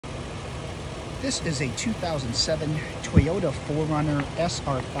This is a 2007 Toyota 4Runner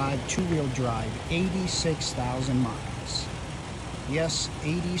SR5 two-wheel drive, 86,000 miles. Yes,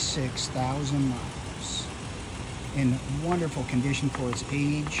 86,000 miles. In wonderful condition for its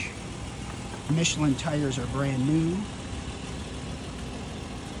age. Michelin tires are brand new.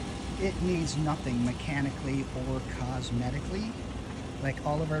 It needs nothing mechanically or cosmetically. Like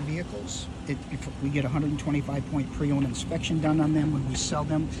all of our vehicles, we get a 125-point pre-owned inspection done on them. When we sell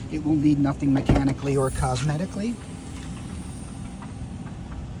them, it will need nothing mechanically or cosmetically.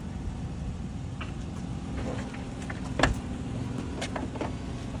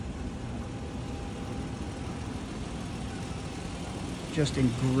 Just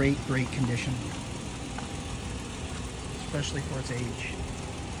in great condition, especially for its age.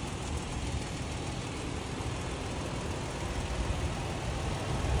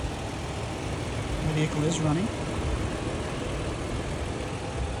 The vehicle is running.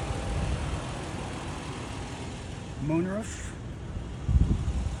 Moonroof.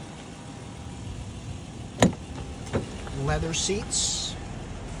 Leather seats.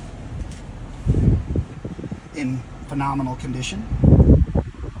 In phenomenal condition.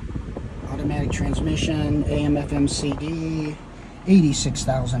 Automatic transmission, AM, FM, CD,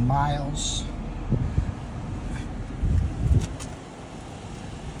 86,000 miles.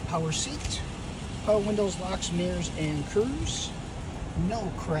 Power seat. Power windows, locks, mirrors, and cruise.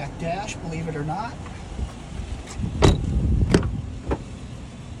 No cracked dash, believe it or not.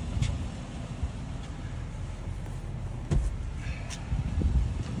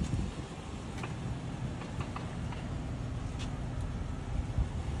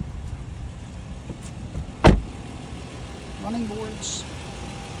 Running boards.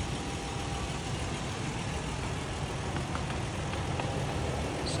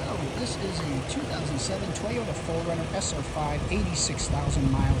 This is a 2007 Toyota 4Runner SR5,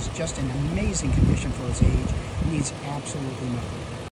 86,000 miles, just in amazing condition for its age. Needs absolutely nothing.